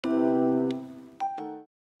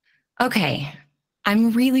Okay.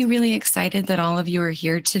 I'm really, really excited that all of you are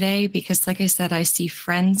here today because, like I said, I see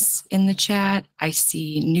friends in the chat, I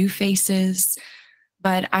see new faces,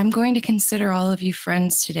 but I'm going to consider all of you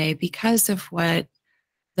friends today the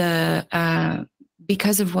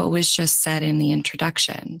because of what was just said in the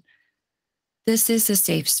introduction. This is a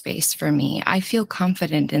safe space for me. I feel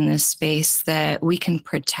confident in this space that we can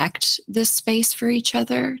protect this space for each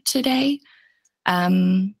other today.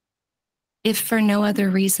 If for no other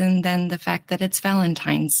reason than the fact that it's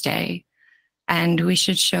Valentine's Day, and we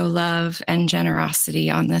should show love and generosity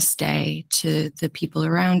on this day to the people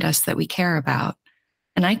around us that we care about.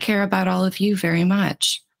 And I care about all of you very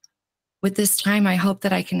much. With this time, I hope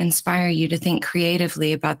that I can inspire you to think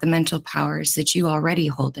creatively about the mental powers that you already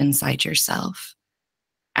hold inside yourself.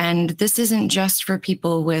 And this isn't just for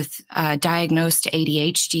people with diagnosed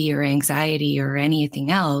ADHD or anxiety or anything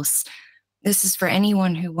else. This is for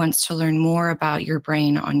anyone who wants to learn more about your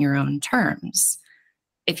brain on your own terms.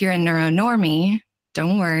 If you're a neuronormie,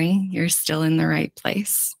 don't worry, you're still in the right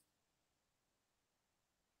place.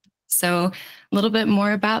 So a little bit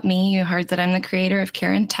more about me. You heard that I'm the creator of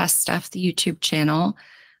Karen Test Stuff, the YouTube channel.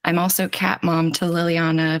 I'm also cat mom to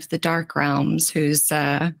Liliana of the Dark Realms, whose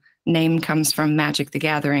name comes from Magic the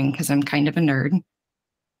Gathering because I'm kind of a nerd.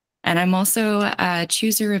 And I'm also a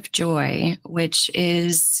chooser of joy, which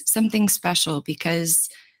is something special because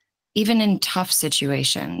even in tough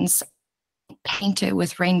situations, paint it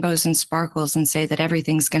with rainbows and sparkles and say that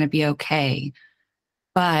everything's going to be okay.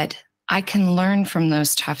 But I can learn from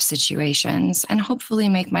those tough situations and hopefully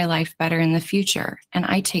make my life better in the future. And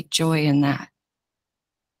I take joy in that.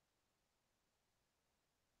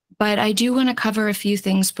 But I do want to cover a few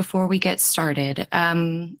things before we get started.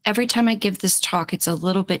 Every time I give this talk, it's a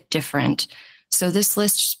little bit different. So this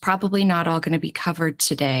list is probably not all going to be covered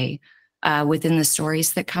today within the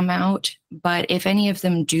stories that come out. But if any of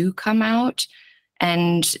them do come out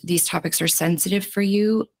and these topics are sensitive for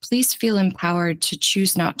you, please feel empowered to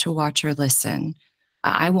choose not to watch or listen.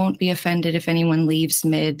 I won't be offended if anyone leaves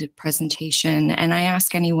mid-presentation, and I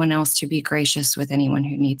ask anyone else to be gracious with anyone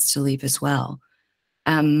who needs to leave as well.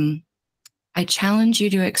 I challenge you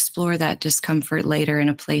to explore that discomfort later in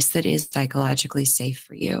a place that is psychologically safe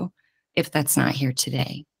for you, if that's not here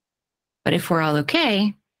today. But if we're all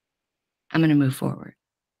okay, I'm going to move forward.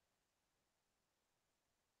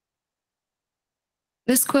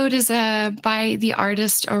 This quote is by the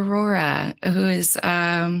artist Aurora, who is,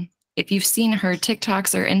 if you've seen her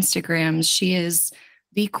TikToks or Instagrams, she is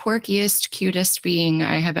the quirkiest, cutest being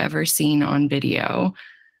I have ever seen on video.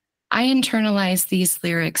 I internalized these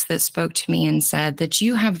lyrics that spoke to me and said that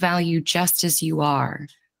you have value just as you are.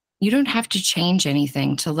 You don't have to change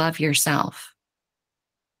anything to love yourself.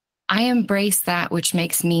 I embrace that which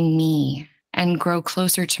makes me and grow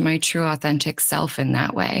closer to my true authentic self in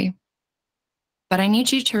that way. But I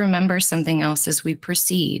need you to remember something else as we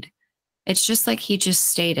proceed. It's just like he just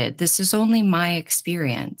stated, this is only my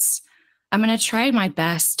experience. I'm going to try my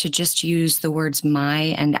best to just use the words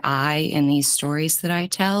my and I in these stories that I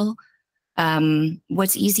tell.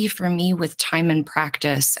 What's easy for me with time and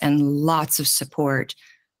practice and lots of support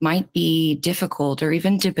might be difficult or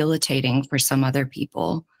even debilitating for some other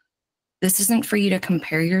people. This isn't for you to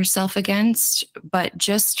compare yourself against, but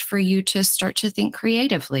just for you to start to think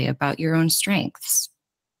creatively about your own strengths.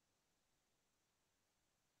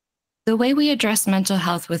 The way we address mental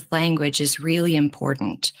health with language is really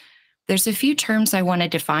important. There's a few terms I want to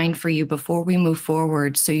define for you before we move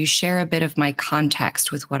forward so you share a bit of my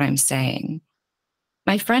context with what I'm saying.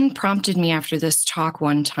 My friend prompted me after this talk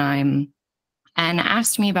one time and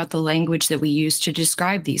asked me about the language that we use to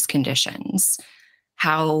describe these conditions,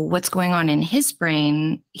 how what's going on in his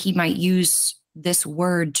brain, he might use this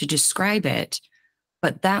word to describe it,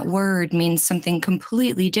 but that word means something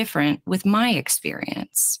completely different with my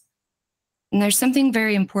experience. And there's something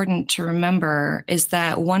very important to remember is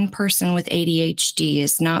that one person with ADHD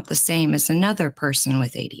is not the same as another person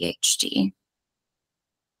with ADHD.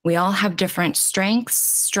 We all have different strengths,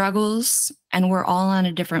 struggles, and we're all on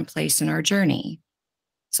a different place in our journey.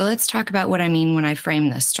 So let's talk about what I mean when I frame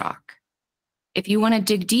this talk. If you want to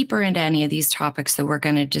dig deeper into any of these topics that we're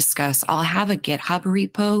going to discuss, I'll have a GitHub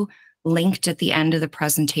repo linked at the end of the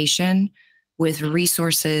presentation with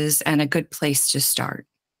resources and a good place to start.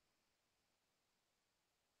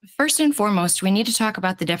 First and foremost, we need to talk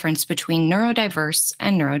about the difference between neurodiverse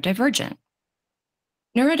and neurodivergent.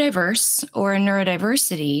 Neurodiverse, or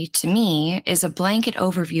neurodiversity, to me, is a blanket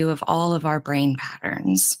overview of all of our brain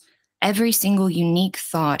patterns. Every single unique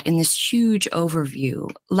thought in this huge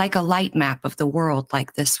overview, like a light map of the world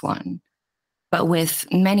like this one, but with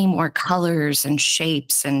many more colors and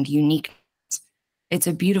shapes and uniqueness. It's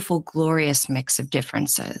a beautiful, glorious mix of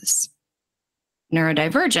differences.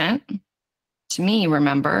 Neurodivergent, to me,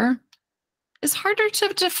 remember, is harder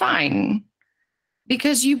to define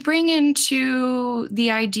because you bring into the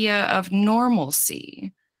idea of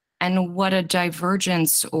normalcy and what a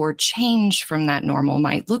divergence or change from that normal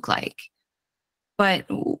might look like. But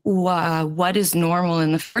what is normal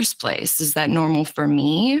in the first place? Is that normal for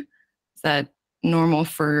me? Is that normal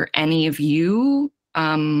for any of you?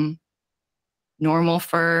 Normal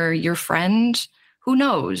for your friend? Who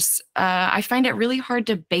knows? I find it really hard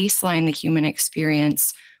to baseline the human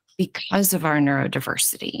experience because of our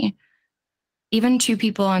neurodiversity. Even two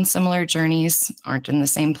people on similar journeys aren't in the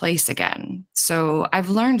same place again. So I've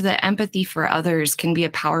learned that empathy for others can be a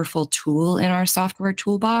powerful tool in our software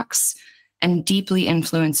toolbox and deeply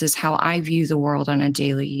influences how I view the world on a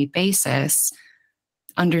daily basis,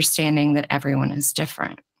 understanding that everyone is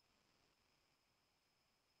different.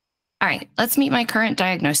 All right, let's meet my current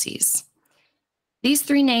diagnoses. These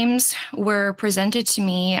three names were presented to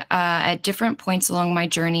me at different points along my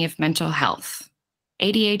journey of mental health.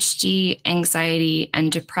 ADHD, anxiety,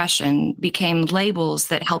 and depression became labels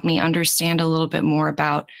that helped me understand a little bit more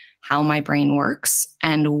about how my brain works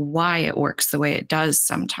and why it works the way it does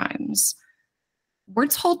sometimes.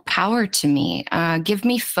 Words hold power to me, give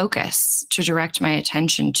me focus to direct my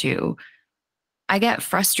attention to. I get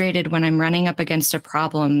frustrated when I'm running up against a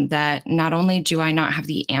problem that not only do I not have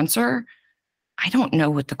the answer, I don't know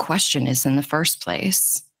what the question is in the first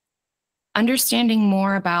place. Understanding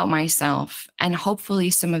more about myself and hopefully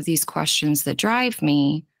some of these questions that drive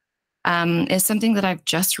me is something that I've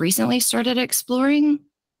just recently started exploring,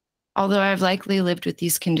 although I've likely lived with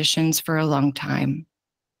these conditions for a long time.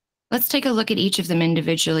 Let's take a look at each of them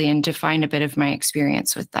individually and define a bit of my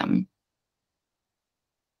experience with them.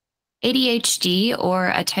 ADHD, or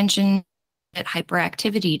attention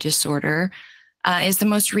hyperactivity disorder, is the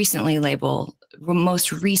most recent label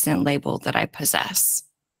that I possess.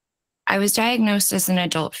 I was diagnosed as an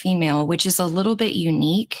adult female, which is a little bit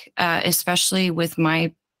unique, especially with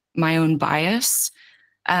my own bias.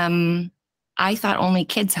 I thought only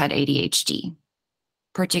kids had ADHD,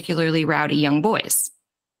 particularly rowdy young boys.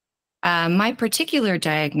 My particular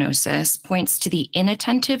diagnosis points to the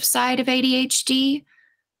inattentive side of ADHD,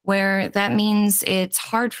 where that means it's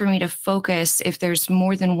hard for me to focus if there's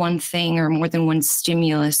more than one thing or more than one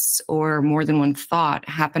stimulus or more than one thought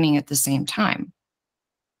happening at the same time.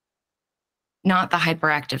 Not the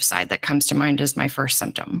hyperactive side that comes to mind as my first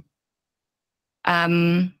symptom.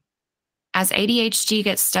 As ADHD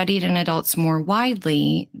gets studied in adults more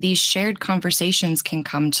widely, these shared conversations can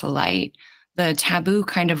come to light. The taboo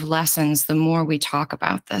kind of lessens the more we talk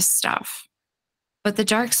about this stuff. But the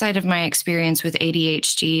dark side of my experience with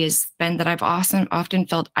ADHD has been that I've often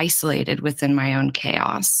felt isolated within my own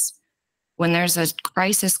chaos. When there's a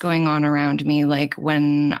crisis going on around me, like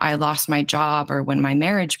when I lost my job or when my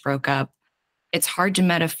marriage broke up, it's hard to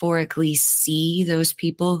metaphorically see those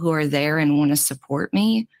people who are there and want to support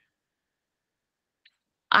me.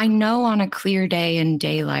 I know on a clear day in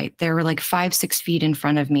daylight, they were like 5-6 feet in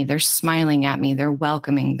front of me. They're smiling at me. They're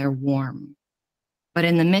welcoming. They're warm. But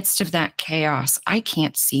in the midst of that chaos, I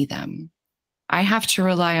can't see them. I have to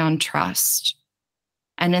rely on trust.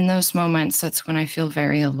 And in those moments, that's when I feel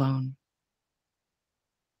very alone.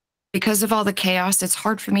 Because of all the chaos, it's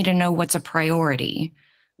hard for me to know what's a priority.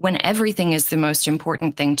 When everything is the most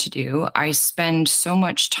important thing to do, I spend so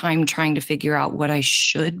much time trying to figure out what I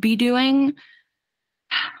should be doing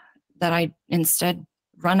that I instead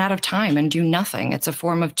run out of time and do nothing. It's a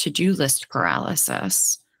form of to-do list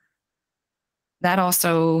paralysis. That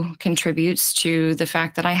also contributes to the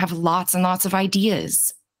fact that I have lots and lots of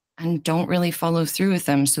ideas and don't really follow through with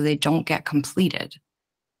them, so they don't get completed.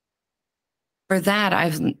 For that,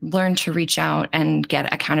 I've learned to reach out and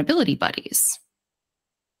get accountability buddies.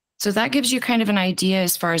 So that gives you kind of an idea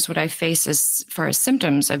as far as what I face as far as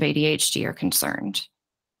symptoms of ADHD are concerned.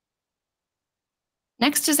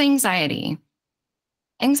 Next is anxiety.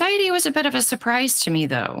 Anxiety was a bit of a surprise to me,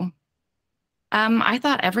 though. I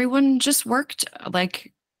thought everyone just worked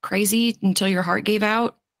like crazy until your heart gave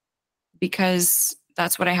out, because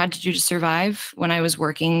that's what I had to do to survive when I was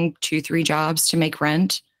working 2-3 jobs to make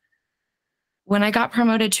rent. When I got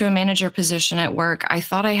promoted to a manager position at work, I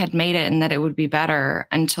thought I had made it and that it would be better,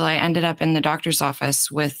 until I ended up in the doctor's office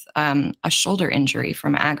with a shoulder injury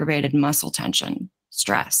from aggravated muscle tension,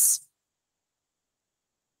 stress.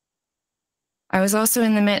 I was also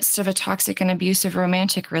in the midst of a toxic and abusive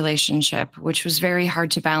romantic relationship, which was very hard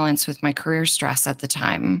to balance with my career stress at the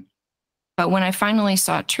time. But when I finally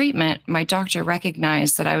sought treatment, my doctor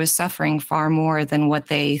recognized that I was suffering far more than what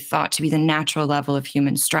they thought to be the natural level of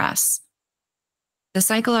human stress. The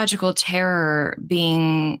psychological terror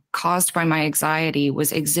being caused by my anxiety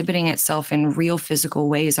was exhibiting itself in real physical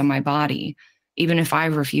ways on my body, even if I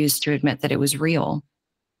refused to admit that it was real.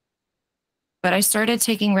 But I started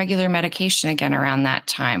taking regular medication again around that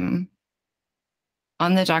time.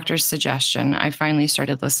 On the doctor's suggestion, I finally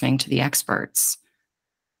started listening to the experts.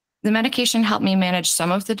 The medication helped me manage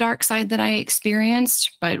some of the dark side that I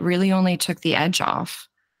experienced, but really only took the edge off.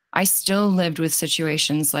 I still lived with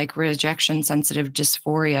situations like rejection sensitive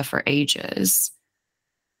dysphoria for ages.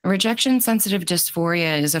 Rejection sensitive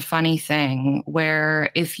dysphoria is a funny thing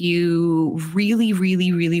where if you really,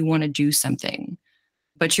 really, really want to do something,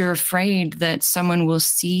 but you're afraid that someone will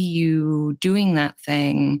see you doing that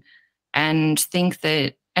thing and think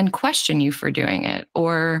that and question you for doing it,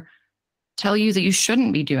 or tell you that you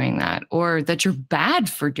shouldn't be doing that, or that you're bad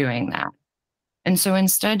for doing that. And so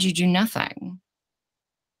instead, you do nothing.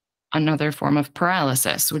 Another form of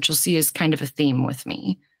paralysis, which you'll see is kind of a theme with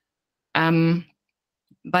me.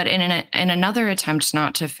 But in another attempt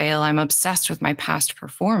not to fail, I'm obsessed with my past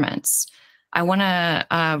performance. I want to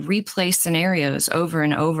replay scenarios over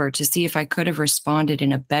and over to see if I could have responded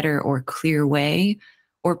in a better or clear way,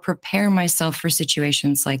 or prepare myself for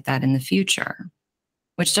situations like that in the future,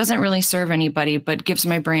 which doesn't really serve anybody, but gives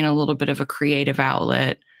my brain a little bit of a creative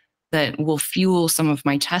outlet that will fuel some of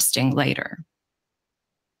my testing later.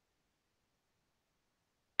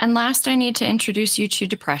 And last, I need to introduce you to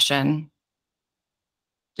depression.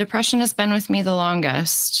 Depression has been with me the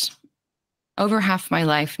longest, over half my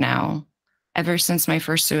life now, ever since my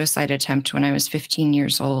first suicide attempt when I was 15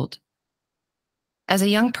 years old. As a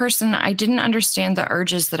young person, I didn't understand the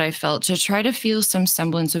urges that I felt to try to feel some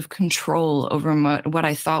semblance of control over what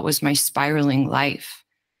I thought was my spiraling life,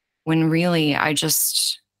 when really I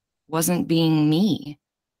just wasn't being me.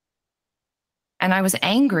 And I was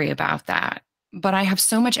angry about that, but I have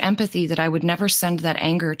so much empathy that I would never send that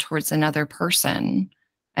anger towards another person.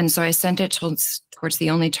 And so I sent it towards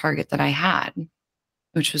the only target that I had,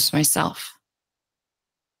 which was myself.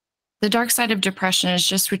 The dark side of depression is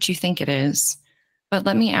just what you think it is, but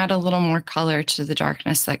let me add a little more color to the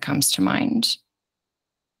darkness that comes to mind.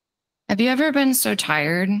 Have you ever been so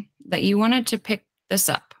tired that you wanted to pick this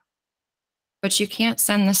up, but you can't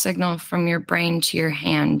send the signal from your brain to your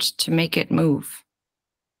hand to make it move?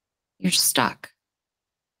 You're stuck.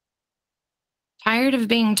 Tired of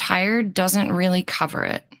being tired doesn't really cover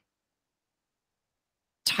it.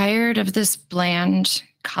 Tired of this bland,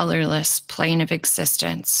 colorless plane of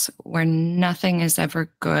existence where nothing is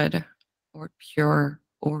ever good or pure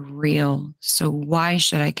or real. So why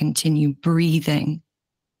should I continue breathing?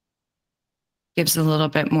 Gives a little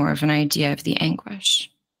bit more of an idea of the anguish.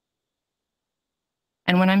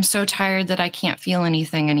 And when I'm so tired that I can't feel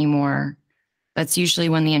anything anymore, that's usually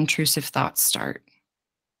when the intrusive thoughts start.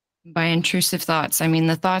 By intrusive thoughts, I mean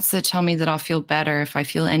the thoughts that tell me that I'll feel better if I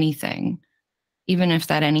feel anything, even if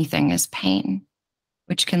that anything is pain,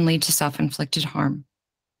 which can lead to self-inflicted harm.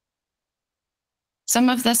 Some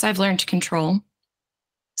of this I've learned to control.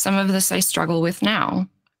 Some of this I struggle with now.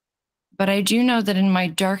 But I do know that in my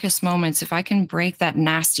darkest moments, if I can break that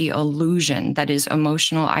nasty illusion that is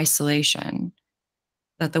emotional isolation,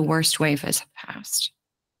 that the worst wave has passed.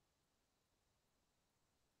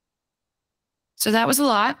 So that was a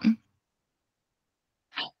lot.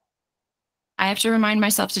 I have to remind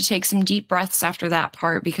myself to take some deep breaths after that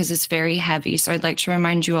part because it's very heavy. So I'd like to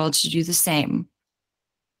remind you all to do the same.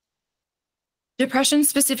 Depression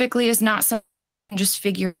specifically is not something just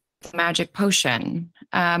figure magic potion.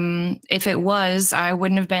 If it was, I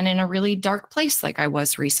wouldn't have been in a really dark place like I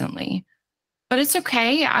was recently. But it's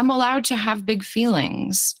okay. I'm allowed to have big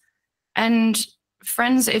feelings. And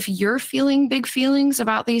friends, if you're feeling big feelings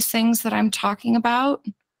about these things that I'm talking about,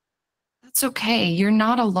 that's okay. You're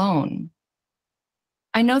not alone.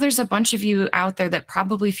 I know there's a bunch of you out there that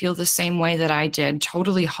probably feel the same way that I did,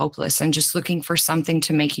 totally hopeless and just looking for something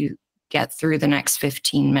to make you get through the next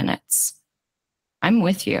 15 minutes. I'm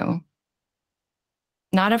with you.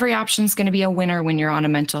 Not every option is going to be a winner when you're on a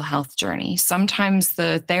mental health journey. Sometimes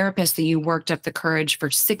the therapist that you worked up the courage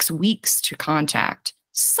for 6 weeks to contact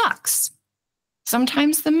sucks.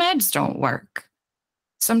 Sometimes the meds don't work.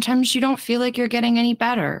 Sometimes you don't feel like you're getting any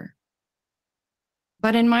better.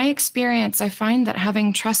 But in my experience, I find that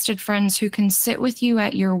having trusted friends who can sit with you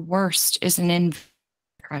at your worst is an invaluable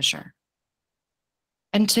treasure.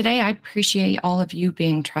 And today I appreciate all of you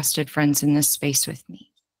being trusted friends in this space with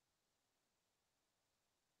me.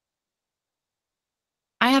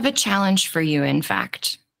 I have a challenge for you, in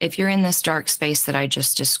fact, if you're in this dark space that I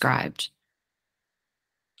just described.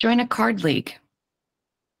 Join a card league.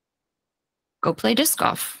 Go play disc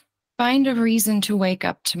golf. Find a reason to wake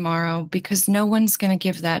up tomorrow because no one's going to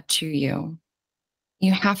give that to you.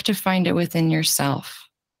 You have to find it within yourself.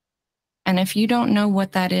 And if you don't know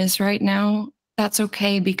what that is right now, that's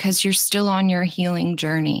okay because you're still on your healing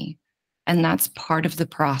journey. And that's part of the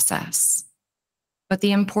process. But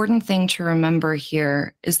the important thing to remember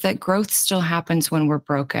here is that growth still happens when we're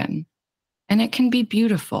broken, and it can be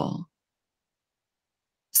beautiful.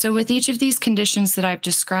 So, with each of these conditions that I've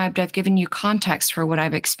described, I've given you context for what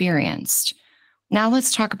I've experienced. Now,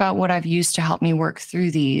 let's talk about what I've used to help me work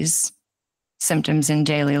through these symptoms in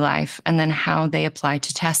daily life and then how they apply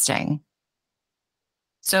to testing.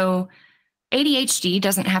 So, ADHD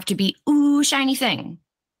doesn't have to be, ooh, shiny thing.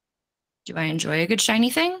 Do I enjoy a good shiny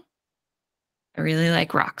thing? I really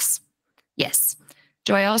like rocks. Yes.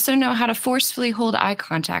 Do I also know how to forcefully hold eye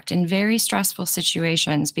contact in very stressful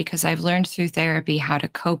situations because I've learned through therapy how to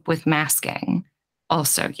cope with masking?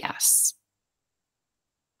 Also, yes.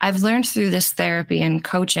 I've learned through this therapy and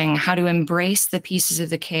coaching how to embrace the pieces of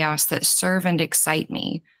the chaos that serve and excite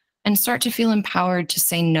me and start to feel empowered to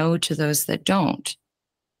say no to those that don't.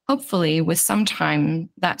 Hopefully, with some time,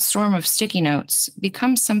 that storm of sticky notes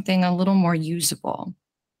becomes something a little more usable.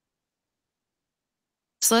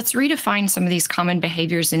 So let's redefine some of these common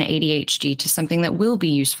behaviors in ADHD to something that will be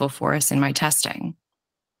useful for us in my testing.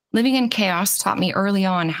 Living in chaos taught me early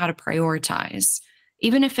on how to prioritize.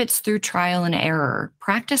 Even if it's through trial and error,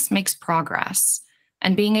 practice makes progress.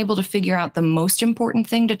 And being able to figure out the most important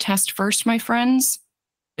thing to test first, my friends,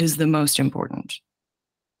 is the most important.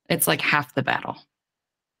 It's like half the battle.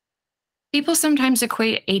 People sometimes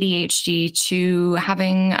equate ADHD to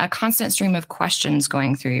having a constant stream of questions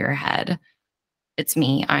going through your head. It's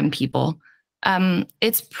me, I'm people.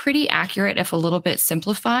 It's pretty accurate if a little bit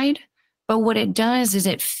simplified, but what it does is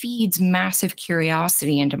it feeds massive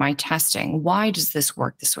curiosity into my testing. Why does this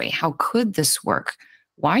work this way? How could this work?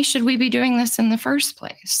 Why should we be doing this in the first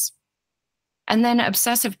place? And then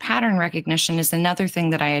obsessive pattern recognition is another thing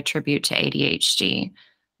that I attribute to ADHD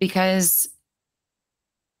because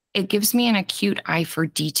it gives me an acute eye for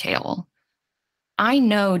detail. I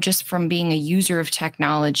know just from being a user of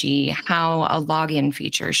technology how a login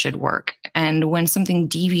feature should work. And when something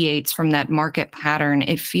deviates from that market pattern,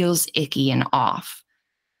 it feels icky and off.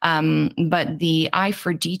 But the eye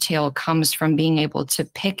for detail comes from being able to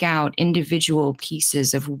pick out individual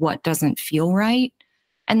pieces of what doesn't feel right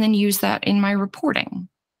and then use that in my reporting.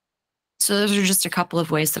 So those are just a couple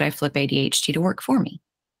of ways that I flip ADHD to work for me.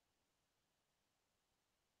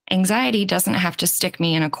 Anxiety doesn't have to stick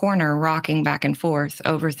me in a corner rocking back and forth,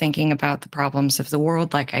 overthinking about the problems of the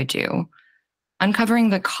world like I do. Uncovering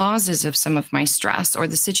the causes of some of my stress or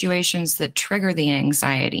the situations that trigger the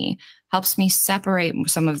anxiety helps me separate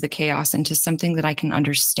some of the chaos into something that I can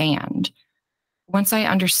understand. Once I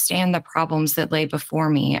understand the problems that lay before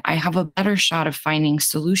me, I have a better shot of finding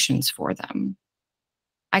solutions for them.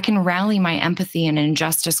 I can rally my empathy and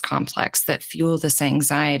injustice complex that fuel this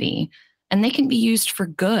anxiety, and they can be used for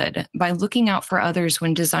good by looking out for others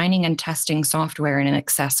when designing and testing software in an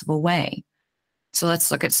accessible way. So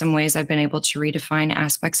let's look at some ways I've been able to redefine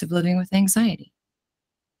aspects of living with anxiety.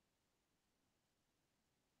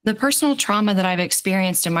 The personal trauma that I've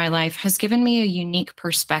experienced in my life has given me a unique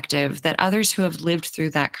perspective that others who have lived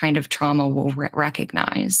through that kind of trauma will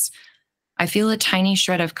recognize. I feel a tiny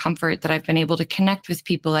shred of comfort that I've been able to connect with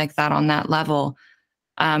people like that on that level,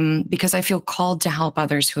 because I feel called to help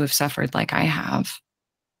others who have suffered like I have.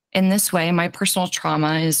 In this way, my personal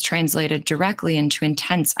trauma is translated directly into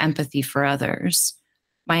intense empathy for others.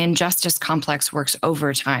 My injustice complex works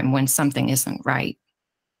overtime when something isn't right.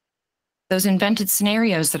 Those invented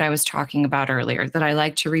scenarios that I was talking about earlier that I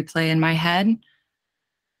like to replay in my head,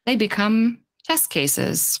 they become test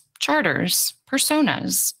cases, charters,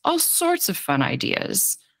 personas, all sorts of fun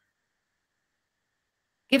ideas.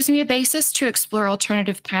 Gives me a basis to explore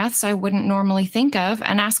alternative paths I wouldn't normally think of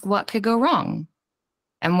and ask what could go wrong.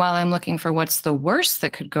 And while I'm looking for what's the worst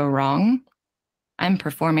that could go wrong, I'm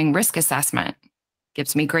performing risk assessment.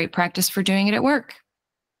 Gives me great practice for doing it at work.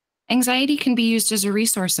 Anxiety can be used as a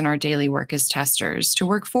resource in our daily work as testers to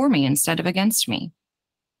work for me instead of against me.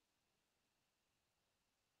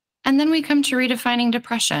 And then we come to redefining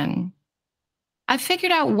depression. I've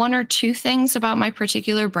figured out one or two things about my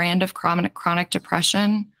particular brand of chronic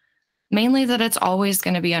depression, mainly that it's always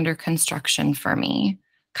going to be under construction for me,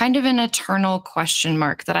 kind of an eternal question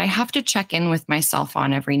mark that I have to check in with myself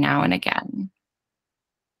on every now and again.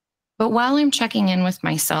 But while I'm checking in with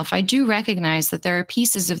myself, I do recognize that there are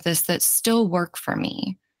pieces of this that still work for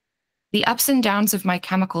me. The ups and downs of my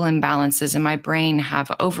chemical imbalances in my brain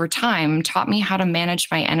have, over time, taught me how to manage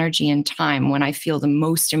my energy and time when I feel the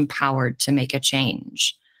most empowered to make a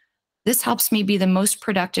change. This helps me be the most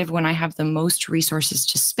productive when I have the most resources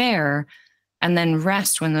to spare, and then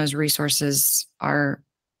rest when those resources are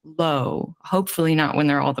low, hopefully not when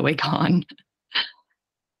they're all the way gone.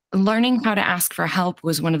 Learning how to ask for help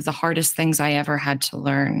was one of the hardest things I ever had to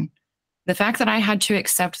learn. The fact that I had to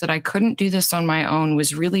accept that I couldn't do this on my own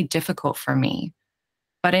was really difficult for me.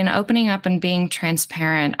 But in opening up and being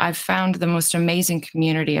transparent, I've found the most amazing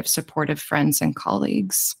community of supportive friends and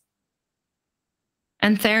colleagues.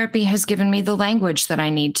 And therapy has given me the language that I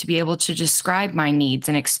need to be able to describe my needs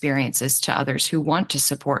and experiences to others who want to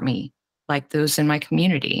support me, like those in my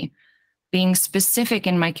community. Being specific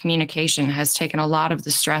in my communication has taken a lot of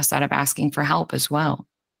the stress out of asking for help as well.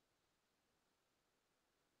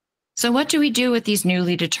 So, what do we do with these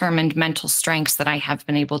newly determined mental strengths that I have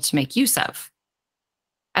been able to make use of?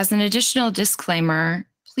 As an additional disclaimer,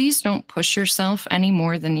 please don't push yourself any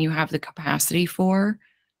more than you have the capacity for.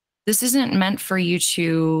 This isn't meant for you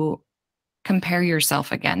to compare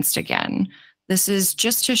yourself against again. This is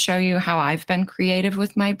just to show you how I've been creative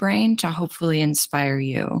with my brain to hopefully inspire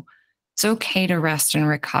you. It's okay to rest and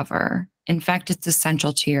recover. In fact, it's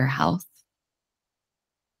essential to your health.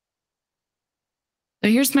 So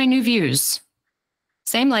here's my new views.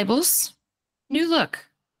 Same labels, new look,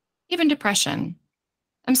 even depression.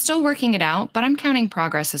 I'm still working it out, but I'm counting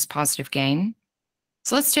progress as positive gain.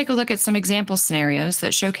 So let's take a look at some example scenarios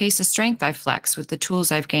that showcase a strength I've flexed with the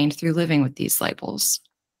tools I've gained through living with these labels.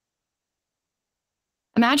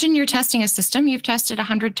 Imagine you're testing a system you've tested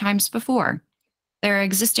 100 times before. There are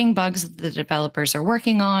existing bugs that the developers are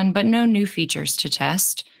working on, but no new features to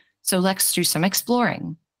test. So let's do some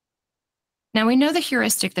exploring. Now, we know the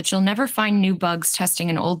heuristic that you'll never find new bugs testing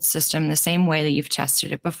an old system the same way that you've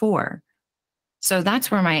tested it before. So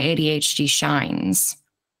that's where my ADHD shines.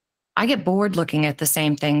 I get bored looking at the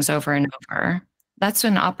same things over and over. That's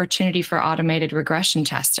an opportunity for automated regression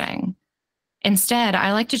testing. Instead,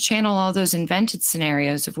 I like to channel all those invented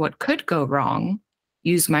scenarios of what could go wrong,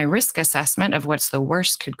 use my risk assessment of what's the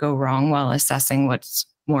worst could go wrong while assessing what's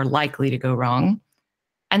more likely to go wrong,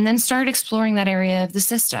 and then start exploring that area of the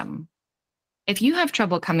system. If you have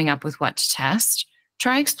trouble coming up with what to test,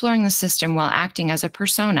 try exploring the system while acting as a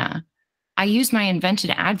persona. I use my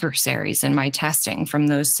invented adversaries in my testing from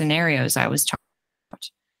those scenarios I was talking about.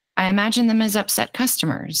 I imagine them as upset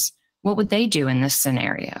customers. What would they do in this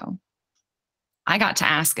scenario? I got to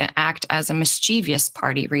act as a mischievous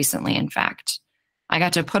party recently, in fact. I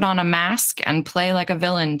got to put on a mask and play like a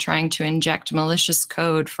villain trying to inject malicious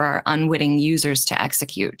code for our unwitting users to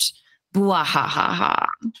execute. Bwahahaha.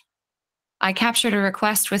 I captured a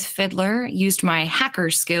request with Fiddler, used my hacker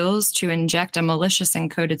skills to inject a malicious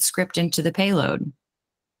encoded script into the payload.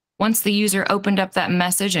 Once the user opened up that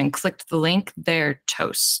message and clicked the link, they're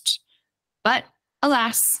toast. But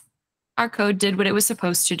alas, our code did what it was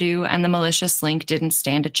supposed to do, and the malicious link didn't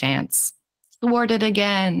stand a chance. Thwarted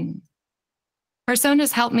again.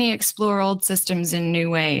 Personas help me explore old systems in new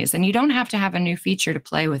ways, and you don't have to have a new feature to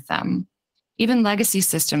play with them. Even legacy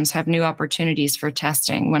systems have new opportunities for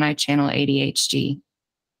testing when I channel ADHD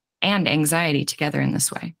and anxiety together in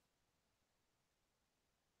this way.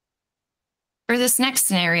 For this next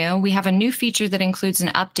scenario, we have a new feature that includes an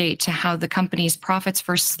update to how the company's profits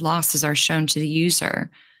versus losses are shown to the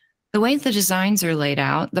user. The way the designs are laid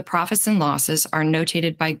out, the profits and losses are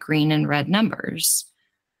notated by green and red numbers.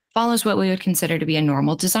 Follows what we would consider to be a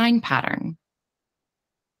normal design pattern.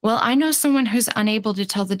 Well, I know someone who's unable to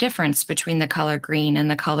tell the difference between the color green and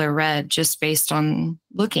the color red just based on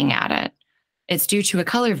looking at it. It's due to a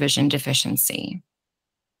color vision deficiency.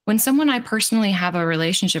 When someone I personally have a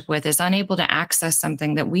relationship with is unable to access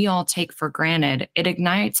something that we all take for granted, it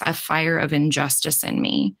ignites a fire of injustice in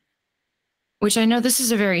me. Which I know this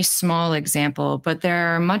is a very small example, but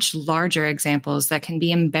there are much larger examples that can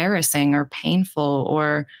be embarrassing or painful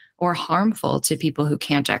or harmful to people who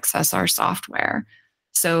can't access our software.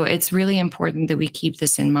 So it's really important that we keep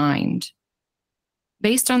this in mind.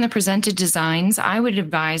 Based on the presented designs, I would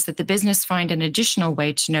advise that the business find an additional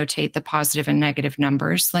way to notate the positive and negative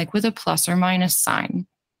numbers, like with a plus or minus sign,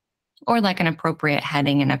 or like an appropriate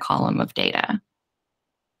heading in a column of data.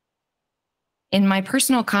 In my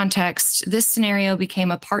personal context, this scenario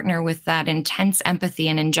became a partner with that intense empathy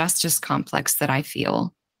and injustice complex that I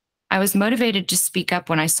feel. I was motivated to speak up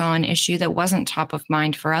when I saw an issue that wasn't top of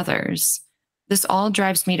mind for others. This all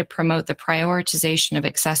drives me to promote the prioritization of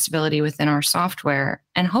accessibility within our software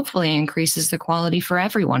and hopefully increases the quality for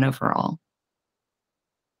everyone overall.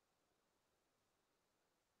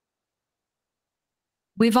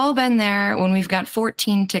 We've all been there when we've got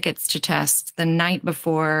 14 tickets to test the night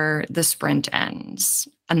before the sprint ends,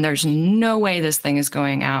 and there's no way this thing is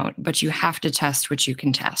going out, but you have to test what you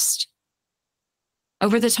can test.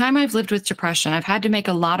 Over the time I've lived with depression, I've had to make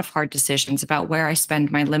a lot of hard decisions about where I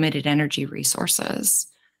spend my limited energy resources.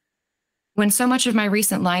 When so much of my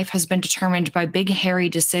recent life has been determined by big, hairy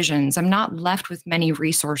decisions, I'm not left with many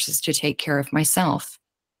resources to take care of myself.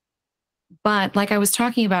 But like I was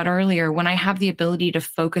talking about earlier, when I have the ability to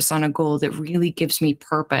focus on a goal that really gives me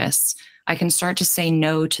purpose, I can start to say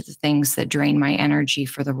no to the things that drain my energy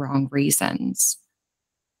for the wrong reasons.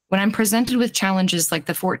 When I'm presented with challenges like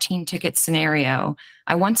the 14 ticket scenario,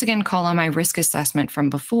 I once again call on my risk assessment from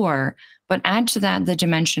before, but add to that the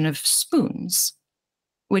dimension of spoons,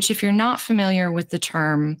 which, if you're not familiar with the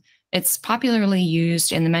term, it's popularly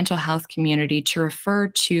used in the mental health community to refer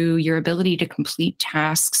to your ability to complete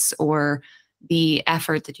tasks or the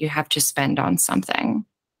effort that you have to spend on something.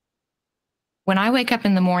 When I wake up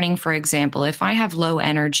in the morning, for example, if I have low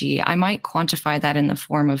energy, I might quantify that in the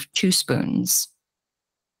form of 2 spoons.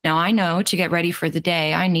 Now, I know to get ready for the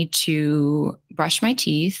day, I need to brush my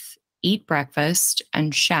teeth, eat breakfast,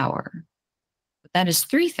 and shower. But that is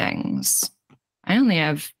 3 things. I only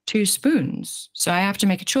have 2 spoons, so I have to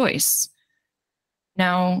make a choice.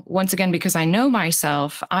 Now, once again, because I know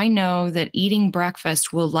myself, I know that eating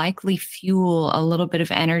breakfast will likely fuel a little bit of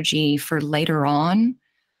energy for later on.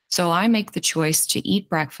 So I make the choice to eat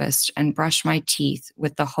breakfast and brush my teeth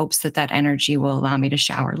with the hopes that that energy will allow me to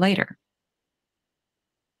shower later.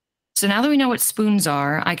 So now that we know what spoons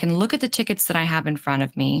are, I can look at the tickets that I have in front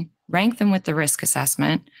of me, rank them with the risk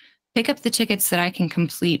assessment, pick up the tickets that I can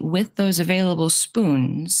complete with those available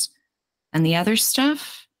spoons, and the other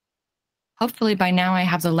stuff, hopefully by now I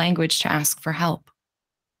have the language to ask for help.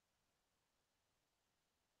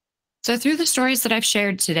 So through the stories that I've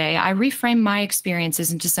shared today, I reframe my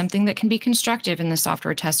experiences into something that can be constructive in the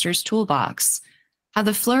software tester's toolbox. How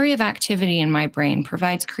the flurry of activity in my brain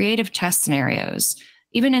provides creative test scenarios,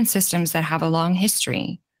 even in systems that have a long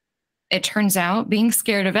history. It turns out being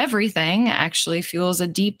scared of everything actually fuels a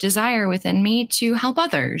deep desire within me to help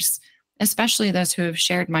others, especially those who have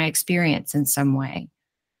shared my experience in some way.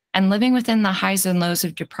 And living within the highs and lows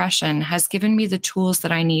of depression has given me the tools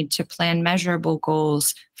that I need to plan measurable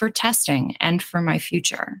goals for testing and for my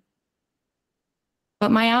future.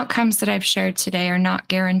 But my outcomes that I've shared today are not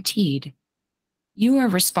guaranteed. You are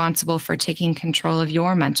responsible for taking control of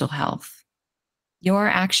your mental health. Your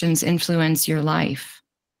actions influence your life.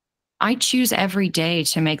 I choose every day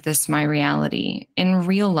to make this my reality in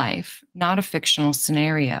real life, not a fictional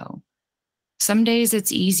scenario. Some days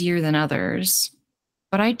it's easier than others,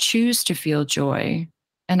 but I choose to feel joy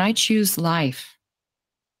and I choose life.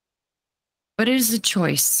 But it is a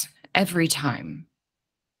choice every time.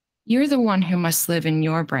 You're the one who must live in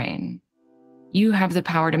your brain. You have the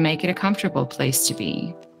power to make it a comfortable place to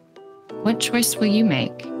be. What choice will you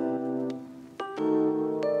make?